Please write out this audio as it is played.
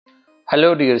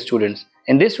Hello dear students,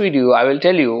 in this video I will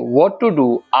tell you what to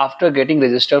do after getting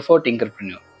registered for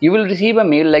Tinkerpreneur. You will receive a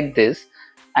mail like this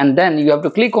and then you have to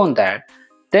click on that.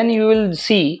 Then you will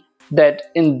see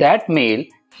that in that mail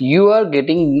you are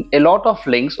getting a lot of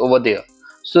links over there.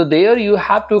 So there you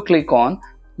have to click on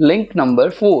link number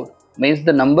 4, means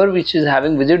the number which is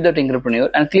having visit the Tinkerpreneur,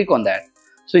 and click on that.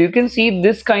 So you can see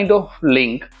this kind of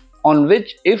link on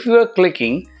which if you are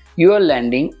clicking you are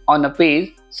landing on a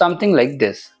page something like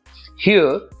this.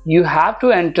 Here you have to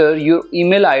enter your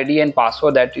email ID and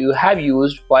password that you have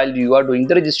used while you are doing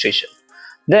the registration.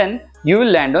 Then you will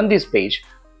land on this page.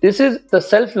 This is the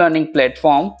self-learning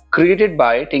platform created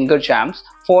by Tinker Champs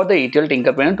for the ETL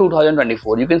Tinkerpreneur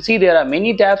 2024. You can see there are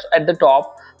many tabs at the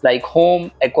top like Home,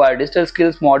 Acquire Digital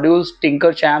Skills, Modules,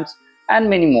 Tinker Champs and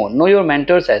many more. Know your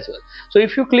mentors as well. So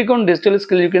if you click on digital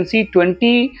skills, you can see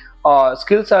 20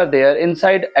 skills are there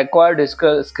inside Acquire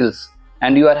Digital Skills,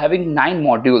 and you are having 9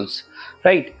 modules,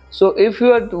 right? So if you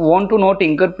want to know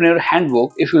Tinkerpreneur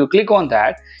Handbook, if you click on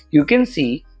that, you can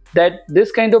see that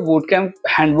this kind of bootcamp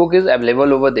handbook is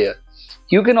available over there.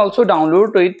 You can also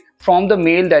download it from the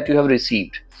mail that you have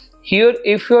received. Here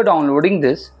if you are downloading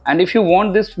this, and if you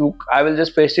want this book, I will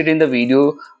just paste it in the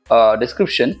video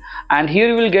description, and here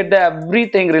you will get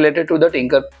everything related to the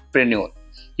Tinkerpreneur.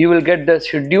 You will get the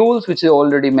schedules which is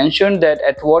already mentioned, that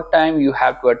at what time you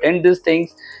have to attend these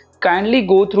things. Kindly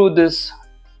go through this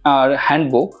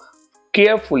handbook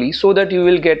carefully so that you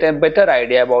will get a better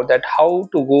idea about that how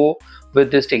to go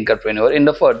with this Tinkerpreneur in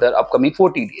the further upcoming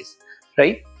 40 days,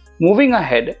 right? Moving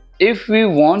ahead, if we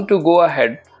want to go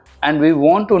ahead and we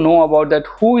want to know about that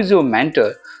who is your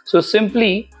mentor, so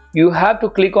simply you have to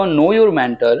click on know your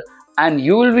mentor and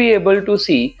you will be able to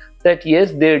see that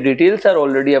yes, their details are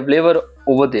already available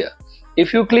over there.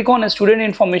 If you click on a student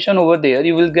information over there,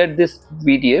 you will get this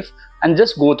PDF and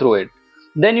just go through it.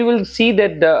 Then you will see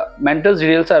that the mentors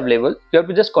details are available. You have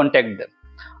to just contact them.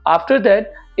 After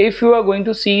that, if you are going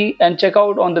to see and check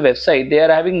out on the website, they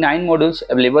are having 9 modules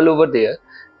available over there.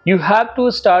 You have to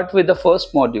start with the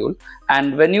first module,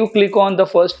 and when you click on the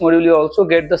first module, you also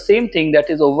get the same thing that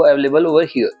is available over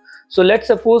here. So let's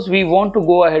suppose we want to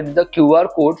go ahead with the QR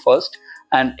code first,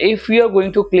 and if we are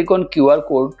going to click on QR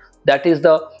code, that is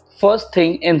the first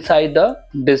thing inside the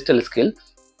digital skill.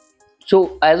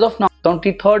 So as of now,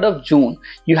 23rd of June,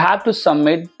 you have to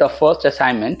submit the first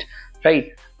assignment,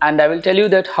 right? And I will tell you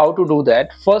that how to do that.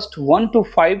 First 1 to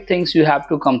 5 things you have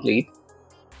to complete.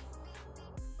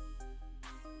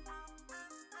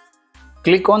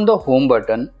 Click on the home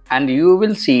button and you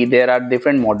will see there are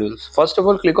different modules. First of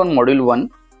all, click on module 1,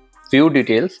 view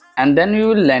details, and then you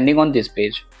will landing on this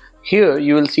page. Here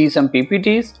you will see some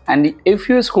PPTs, and if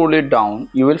you scroll it down,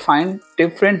 you will find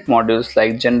different modules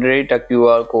like generate a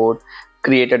QR code,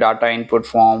 create a data input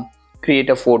form,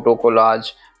 create a photo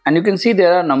collage, and you can see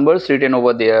there are numbers written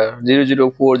over there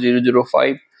 004,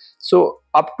 005. So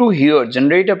up to here,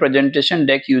 generate a presentation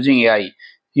deck using AI.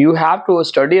 You have to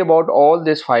study about all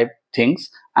these 5 things,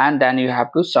 and then you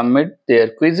have to submit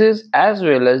their quizzes as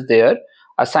well as their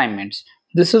assignments.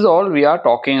 This is all we are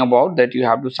talking about, that you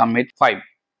have to submit 5.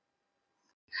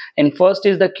 And first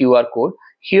is the QR code.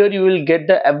 Here you will get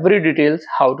the every details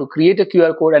how to create a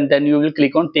QR code, and then you will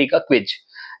click on take a quiz.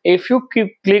 If you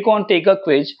click on take a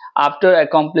quiz, after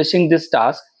accomplishing this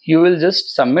task, you will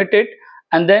just submit it,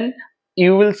 and then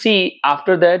you will see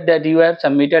after that you have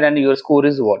submitted and your score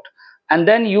is what, and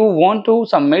then you want to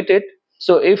submit it.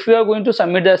 So if you are going to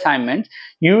submit the assignment,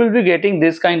 you will be getting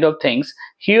this kind of things.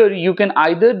 Here you can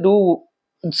either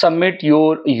submit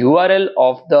your URL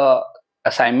of the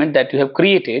assignment that you have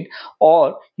created,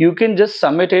 or you can just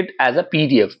submit it as a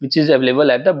PDF which is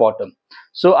available at the bottom.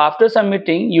 So after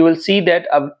submitting, you will see that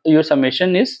your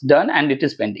submission is done and it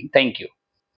is pending. Thank you.